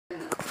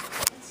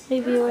Hey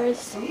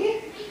viewers.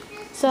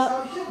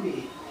 So,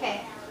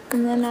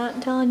 and then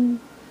not telling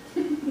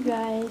you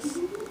guys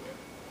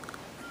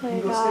that I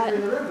got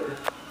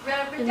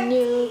a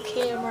new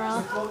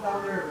camera.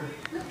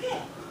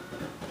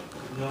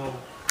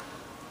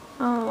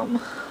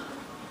 I'm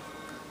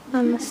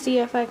gonna see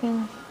if I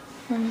can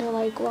run to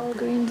like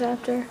Walgreens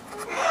after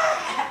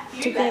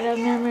to get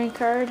a memory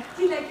card.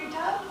 Do you like your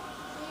tub?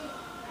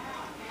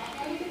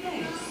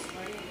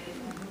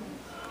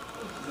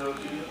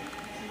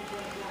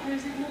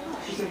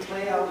 She can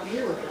play out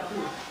here with it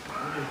too.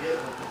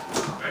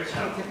 She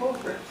can't tip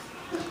over.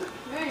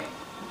 Right.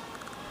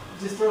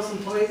 Just throw some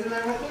toys in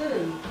there with her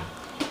and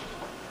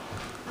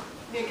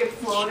You get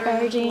floater.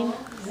 Charging.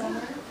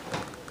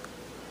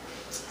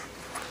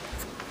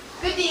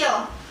 Good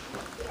deal.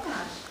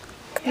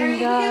 Are you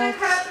gonna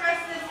cut up the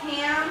rest of this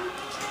ham?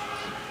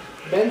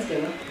 Ben's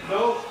gonna.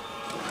 Nope.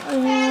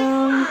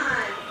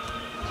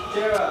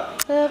 Tara,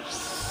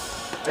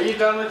 Oops. are you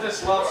done with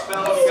this love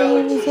spell? You got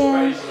like 2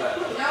 sprays left.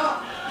 No.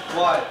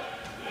 Why?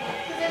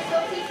 Because there's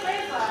still 2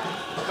 sprays left.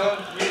 Come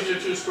use your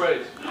 2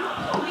 sprays. No.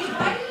 Why do you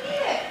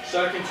need it? So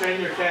I can train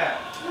your cat.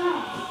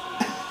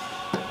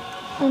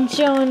 I'm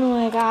showing what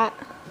I got.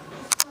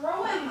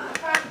 Throw him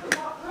across the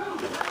room.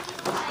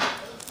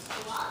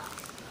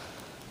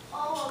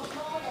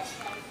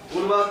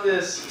 What about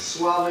this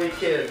Suave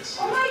Kids?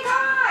 Oh my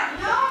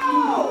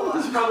God, no!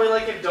 It's probably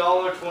like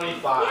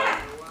 $1.25.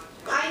 Yeah.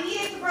 I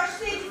need it to brush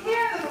Sage's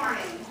hair in the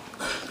morning.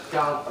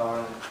 God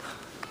darn.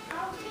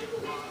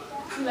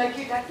 You like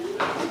your ducky?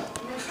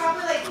 There's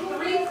probably like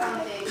 3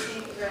 something.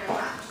 Thank you very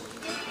much.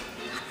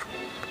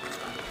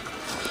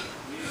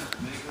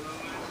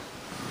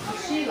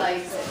 She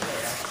likes it.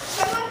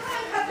 Someone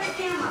come and cut their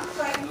cam up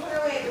so I can put her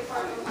away before I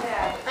go to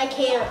bed. I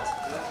can't.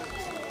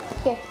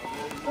 Here.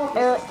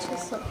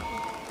 Just look.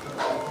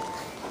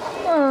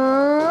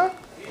 Aww.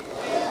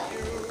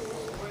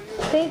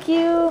 Thank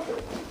you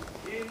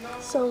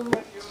so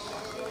much.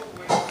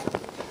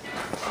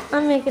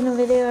 I'm making a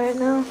video right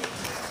now.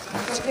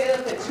 Okay,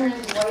 if it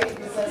turns white,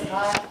 it says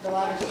hot, the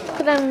water's too hot.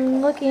 But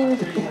I'm looking.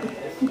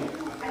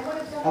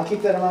 I'll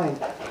keep that in mind.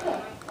 It's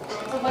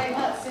a white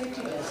hot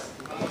safety vest.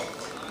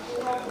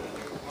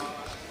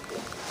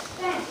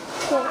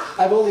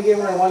 I've only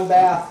given her 1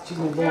 bath. She's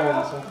been born,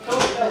 so.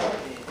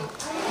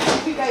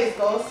 If you guys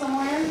go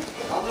somewhere,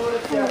 I'll do it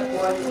if you have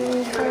one.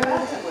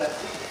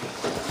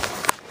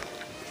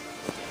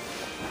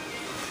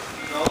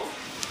 No?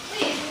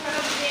 Please, cut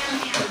up the damn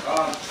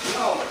ham.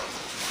 No.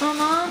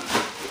 Mama,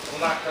 We'll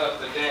not cut up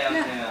the damn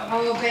ham.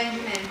 Oh,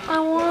 Benjamin. I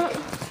want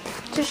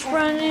just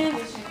run in,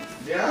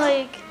 Yeah?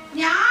 like,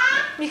 Yeah?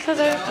 because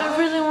I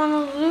really want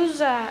to lose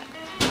that.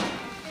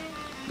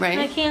 I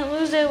right, can't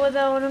lose it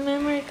without a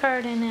memory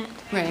card in it.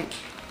 right,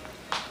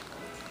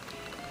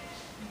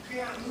 You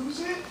can't lose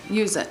it?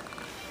 use it.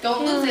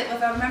 Don't lose it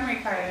without a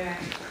memory card in it.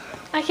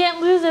 I can't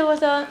lose it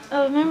without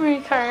a memory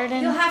card,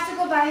 You'll and have to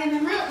go buy a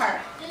memory card.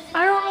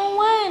 I don't know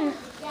when.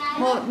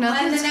 Well, When the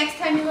nothing's next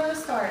time you go to the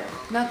store.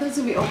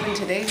 gonna be open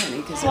today, honey,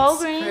 because it's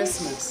Walgreens.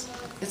 Christmas.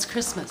 It's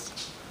Christmas.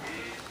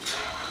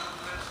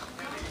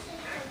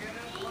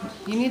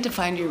 You need to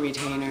find your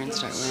retainer and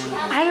start wearing it.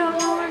 I don't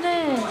know what it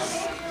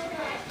is.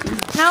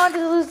 Now I have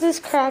to lose this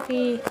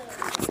crappy.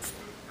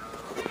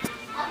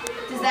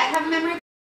 Does that have a memory